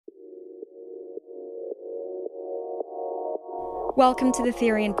Welcome to the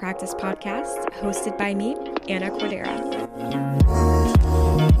Theory and Practice podcast, hosted by me, Anna Cordera.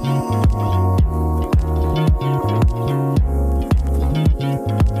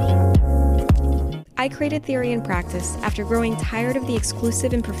 I created Theory and Practice after growing tired of the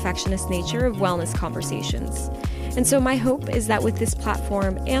exclusive and perfectionist nature of wellness conversations. And so my hope is that with this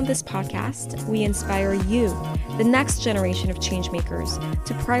platform and this podcast, we inspire you, the next generation of changemakers,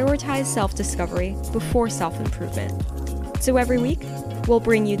 to prioritize self-discovery before self-improvement. So every week, we'll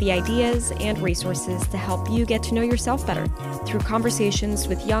bring you the ideas and resources to help you get to know yourself better through conversations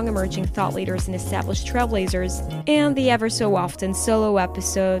with young emerging thought leaders and established trailblazers, and the ever so often solo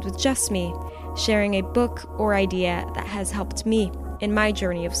episode with just me, sharing a book or idea that has helped me in my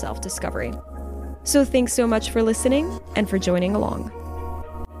journey of self-discovery. So thanks so much for listening and for joining along.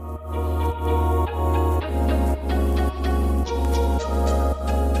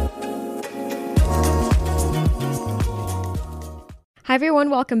 Hi everyone,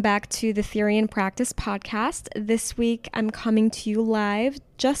 welcome back to the Theory and Practice podcast. This week I'm coming to you live,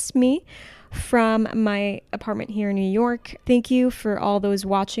 just me, from my apartment here in New York. Thank you for all those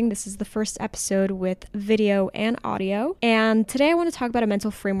watching. This is the first episode with video and audio. And today I want to talk about a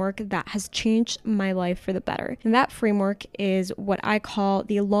mental framework that has changed my life for the better. And that framework is what I call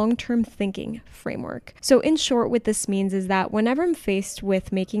the long-term thinking framework. So in short, what this means is that whenever I'm faced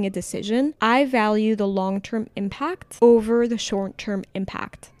with making a decision, I value the long-term impact over the short-term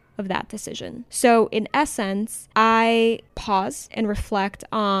impact of that decision. So in essence, I pause and reflect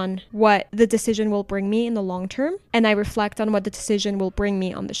on what the decision will bring me in the long term, and I reflect on what the decision will bring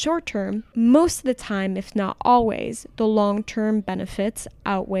me on the short term. Most of the time, if not always, the long-term benefits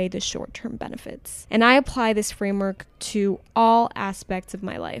outweigh the short-term benefits. And I apply this framework to all aspects of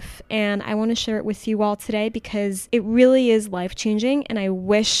my life. And I want to share it with you all today because it really is life-changing, and I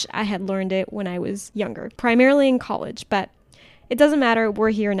wish I had learned it when I was younger, primarily in college, but it doesn't matter, we're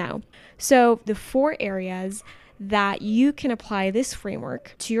here now. So the 4 areas that you can apply this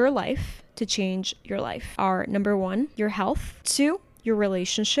framework to your life to change your life are: number 1, your health; 2, your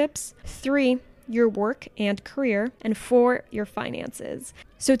relationships; 3, your work and career; and 4, your finances.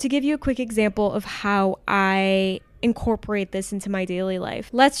 So to give you a quick example of how I incorporate this into my daily life,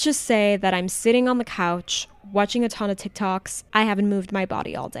 let's just say that I'm sitting on the couch watching a ton of TikToks. I haven't moved my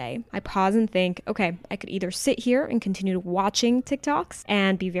body all day. I pause and think, okay, I could either sit here and continue watching TikToks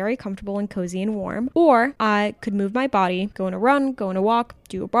and be very comfortable and cozy and warm, or I could move my body, go on a run, go on a walk,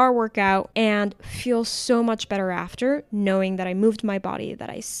 do a bar workout, and feel so much better after, knowing that I moved my body, that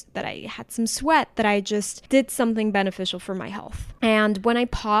I had some sweat, that I just did something beneficial for my health. And when I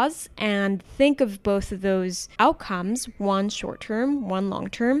pause and think of both of those outcomes, one short-term, one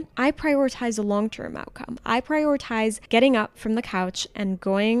long-term, I prioritize a long-term outcome. I prioritize getting up from the couch and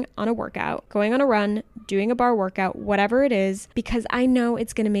going on a workout, going on a run, doing a bar workout, whatever it is, because I know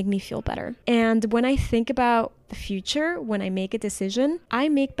it's going to make me feel better. And when I think about the future, when I make a decision, I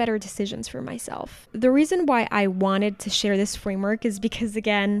make better decisions for myself. The reason why I wanted to share this framework is because,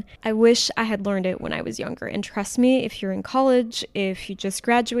 again, I wish I had learned it when I was younger. And trust me, if you're in college, if you just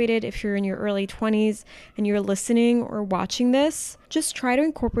graduated, if you're in your early 20s and you're listening or watching this, just try to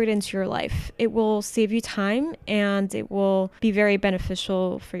incorporate it into your life. It will save you time and it will be very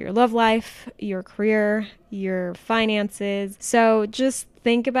beneficial for your love life, your career, your finances. So just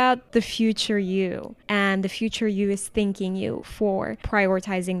think about the future you, and the future you is thanking you for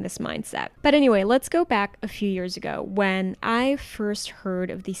prioritizing this mindset. But anyway, let's go back a few years ago when I first heard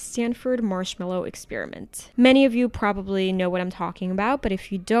of the Stanford Marshmallow Experiment. Many of you probably know what I'm talking about, but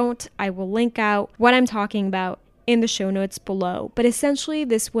if you don't, I will link out what I'm talking about in the show notes below. But essentially,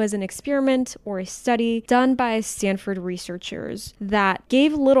 this was an experiment or a study done by Stanford researchers that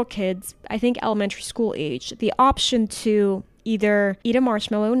gave little kids, I think elementary school age, the option to either eat a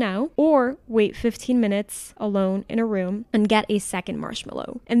marshmallow now or wait 15 minutes alone in a room and get a second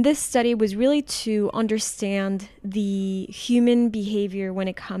marshmallow. And this study was really to understand the human behavior when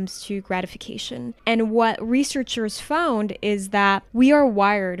it comes to gratification. And what researchers found is that we are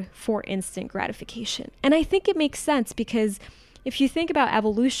wired for instant gratification. And I think it makes sense because if you think about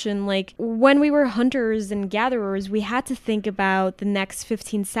evolution, like when we were hunters and gatherers, we had to think about the next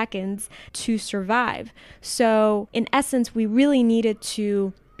 15 seconds to survive. So in essence, we really needed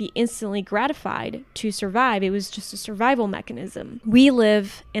to be instantly gratified to survive. It was just a survival mechanism. We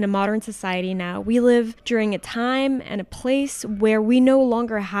live in a modern society now. We live during a time and a place where we no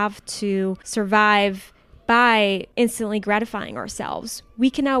longer have to survive by instantly gratifying ourselves.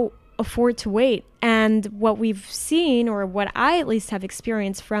 We can now afford to wait. And what we've seen, or what I at least have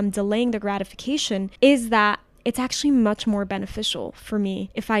experienced from delaying the gratification, is that it's actually much more beneficial for me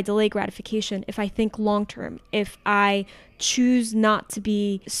if I delay gratification, if I think long term, if I choose not to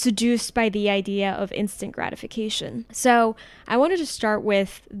be seduced by the idea of instant gratification. So I wanted to start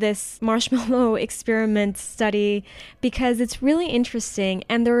with this marshmallow experiment study because it's really interesting,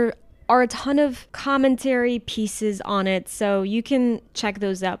 and there are a ton of commentary pieces on it, so you can check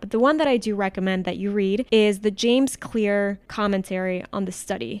those out. But the one that I do recommend that you read is the James Clear commentary on the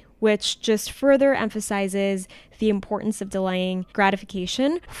study, which just further emphasizes the importance of delaying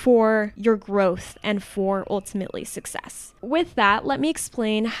gratification for your growth and for ultimately success. With that, let me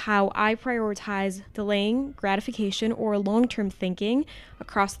explain how I prioritize delaying gratification or long-term thinking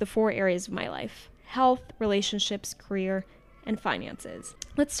across the 4 areas of my life: health, relationships, career, and finances.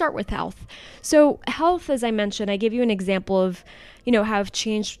 Let's start with health. So health, as I mentioned, I give you an example of, how I've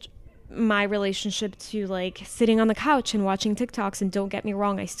changed my relationship to like sitting on the couch and watching TikToks. And don't get me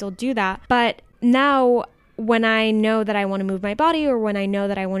wrong, I still do that. But now when I know that I want to move my body, or when I know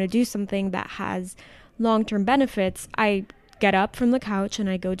that I want to do something that has long-term benefits, I get up from the couch and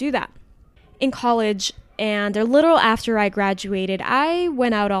I go do that. In college, and a little after I graduated, I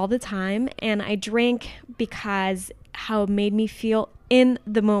went out all the time and I drank because how it made me feel in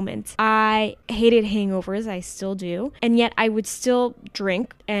the moment. I hated hangovers, I still do, and yet I would still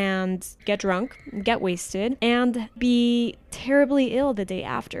drink and get drunk, get wasted, and be terribly ill the day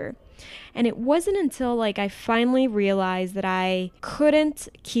after. And it wasn't until I finally realized that I couldn't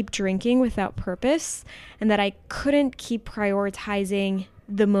keep drinking without purpose, and that I couldn't keep prioritizing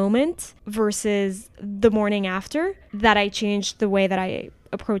the moment versus the morning after, that I changed the way that I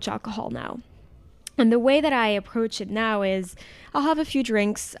approach alcohol now. And the way that I approach it now is I'll have a few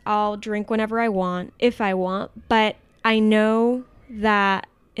drinks, I'll drink whenever I want, if I want, but I know that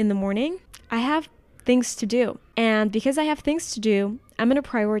in the morning I have things to do. And because I have things to do, I'm going to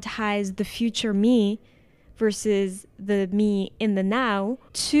prioritize the future me versus the me in the now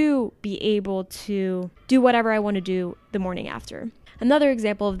to be able to do whatever I want to do the morning after. Another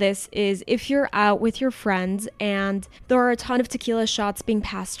example of this is if you're out with your friends and there are a ton of tequila shots being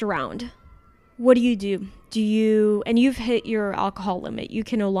passed around. What do? And you've hit your alcohol limit. You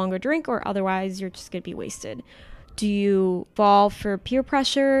can no longer drink, or otherwise you're just going to be wasted. Do you fall for peer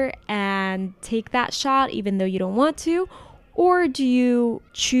pressure and take that shot even though you don't want to? Or do you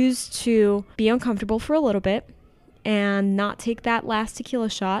choose to be uncomfortable for a little bit and not take that last tequila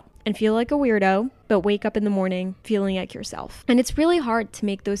shot and feel like a weirdo, but wake up in the morning feeling like yourself? And it's really hard to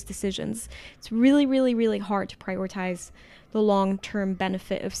make those decisions. It's really, really, really hard to prioritize the long-term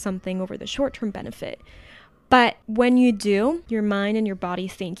benefit of something over the short-term benefit. But when you do, your mind and your body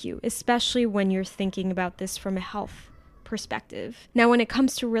thank you, especially when you're thinking about this from a health perspective. Now, when it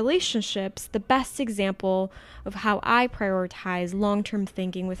comes to relationships, the best example of how I prioritize long-term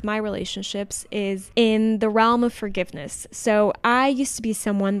thinking with my relationships is in the realm of forgiveness. So I used to be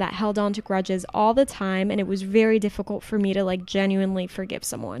someone that held on to grudges all the time, and it was very difficult for me to genuinely forgive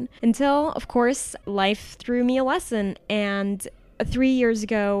someone until, of course, life threw me a lesson. And 3 years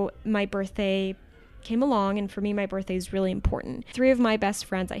ago, my birthday came along, and for me, my birthday is really important. 3 of my best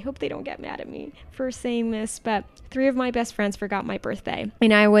friends, I hope they don't get mad at me for saying this, but 3 of my best friends forgot my birthday.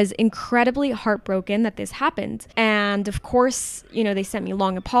 And I was incredibly heartbroken that this happened. And of course, they sent me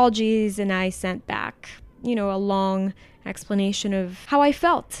long apologies, and I sent back, a long explanation of how I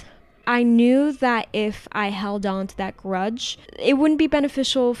felt. I knew that if I held on to that grudge, it wouldn't be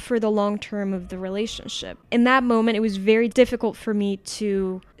beneficial for the long term of the relationship. In that moment, it was very difficult for me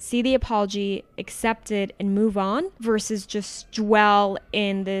to see the apology, accept it, and move on versus just dwell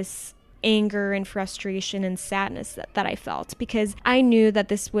in this anger and frustration and sadness that I felt, because I knew that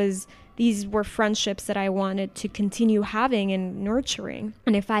these were friendships that I wanted to continue having and nurturing.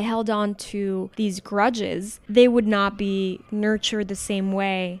 And if I held on to these grudges, they would not be nurtured the same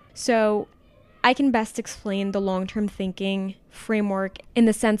way. So I can best explain the long-term thinking framework in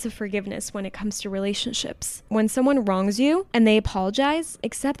the sense of forgiveness when it comes to relationships. When someone wrongs you and they apologize,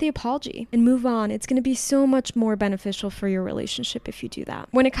 accept the apology and move on. It's going to be so much more beneficial for your relationship if you do that.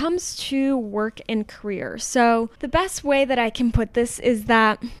 When it comes to work and career, so the best way that I can put this is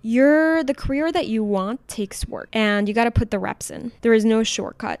that the career that you want takes work, and you got to put the reps in. There is no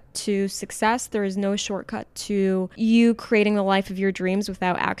shortcut to success. There is no shortcut to you creating the life of your dreams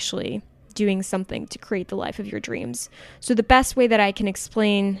without actually doing something to create the life of your dreams. So the best way that I can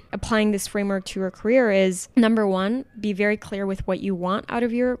explain applying this framework to your career is, number 1, be very clear with what you want out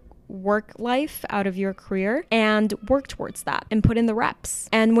of your work life, out of your career, and work towards that and put in the reps.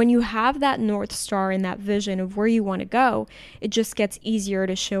 And when you have that North Star and that vision of where you want to go, it just gets easier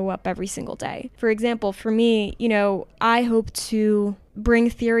to show up every single day. For example, for me, I hope to bring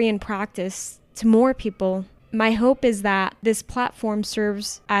theory and practice to more people my hope is that this platform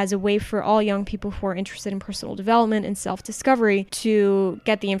serves as a way for all young people who are interested in personal development and self-discovery to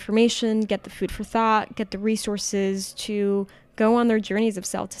get the information, get the food for thought, get the resources to go on their journeys of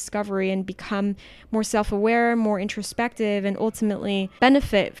self-discovery and become more self-aware, more introspective, and ultimately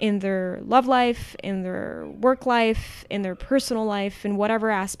benefit in their love life, in their work life, in their personal life, in whatever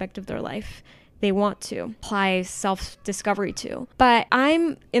aspect of their life they want to apply self-discovery to. But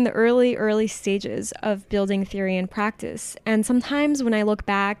I'm in the early stages of building theory and practice. And sometimes when I look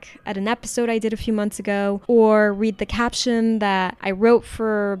back at an episode I did a few months ago or read the caption that I wrote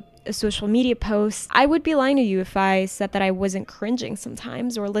for a social media post, I would be lying to you if I said that I wasn't cringing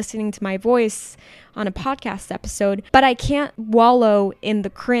sometimes or listening to my voice on a podcast episode. But I can't wallow in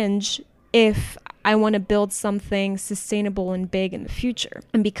the cringe if I want to build something sustainable and big in the future.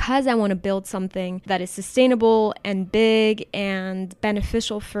 And because I want to build something that is sustainable and big and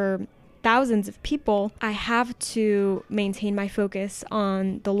beneficial for thousands of people, I have to maintain my focus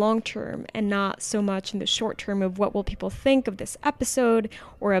on the long term and not so much in the short term of what will people think of this episode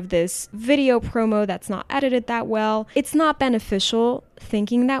or of this video promo that's not edited that well. It's not beneficial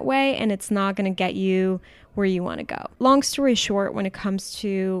thinking that way, and it's not going to get you where you want to go. Long story short, when it comes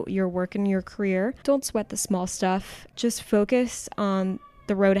to your work and your career, don't sweat the small stuff. Just focus on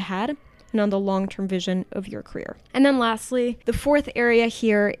the road ahead and on the long-term vision of your career. And then lastly, the fourth area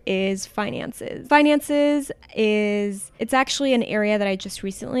here is finances. It's actually an area that I just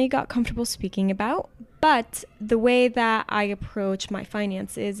recently got comfortable speaking about. But the way that I approach my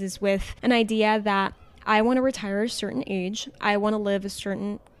finances is with an idea that I want to retire at a certain age. I want to live a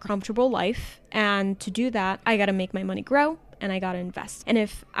certain comfortable life. And to do that, I got to make my money grow and I got to invest. And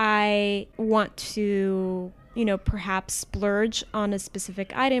if I want to, perhaps splurge on a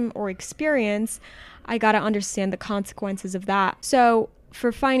specific item or experience, I got to understand the consequences of that. So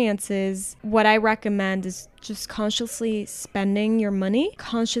for finances, what I recommend is just consciously spending your money,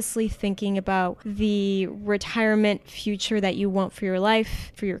 consciously thinking about the retirement future that you want for your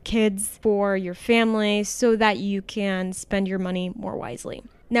life, for your kids, for your family, so that you can spend your money more wisely.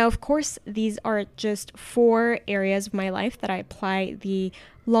 Now, of course, these are just 4 areas of my life that I apply the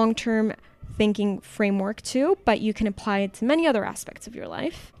long-term thinking framework to, but you can apply it to many other aspects of your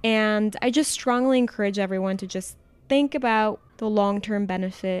life. And I just strongly encourage everyone to just think about the long-term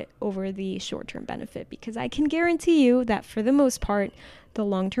benefit over the short-term benefit, because I can guarantee you that for the most part, the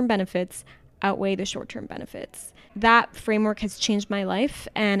long-term benefits outweigh the short-term benefits. That framework has changed my life,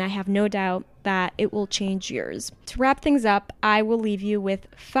 and I have no doubt that it will change yours. To wrap things up, I will leave you with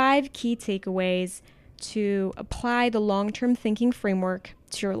 5 key takeaways to apply the long-term thinking framework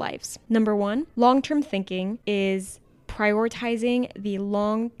to your lives. Number 1, long-term thinking is prioritizing the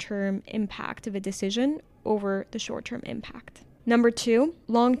long-term impact of a decision over the short-term impact. Number 2,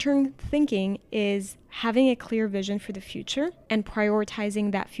 long-term thinking is having a clear vision for the future and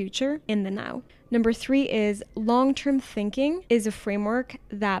prioritizing that future in the now. Number 3 is long-term thinking is a framework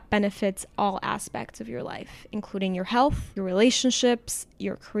that benefits all aspects of your life, including your health, your relationships,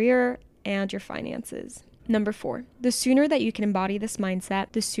 your career, and your finances. Number 4, the sooner that you can embody this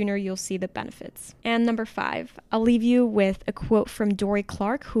mindset, the sooner you'll see the benefits. And number 5, I'll leave you with a quote from Dorie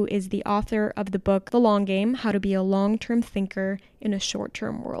Clark, who is the author of the book, The Long Game, How to Be a Long-Term Thinker in a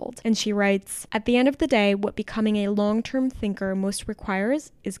Short-Term World. And she writes, "At the end of the day, what becoming a long-term thinker most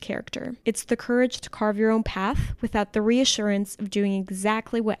requires is character. It's the courage to carve your own path without the reassurance of doing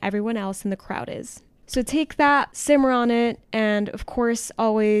exactly what everyone else in the crowd is." So take that, simmer on it, and of course,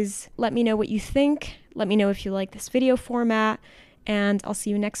 always let me know what you think. Let me know if you like this video format, and I'll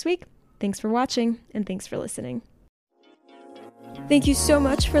see you next week. Thanks for watching, and thanks for listening. Thank you so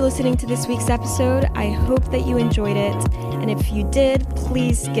much for listening to this week's episode. I hope that you enjoyed it. And if you did,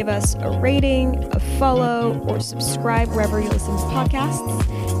 please give us a rating, a follow, or subscribe wherever you listen to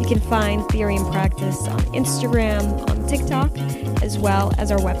podcasts. You can find Theory and Practice on Instagram, on TikTok, as well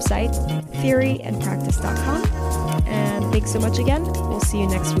as our website, theoryandpractice.com. And thanks so much again. We'll see you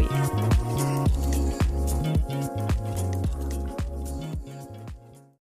next week.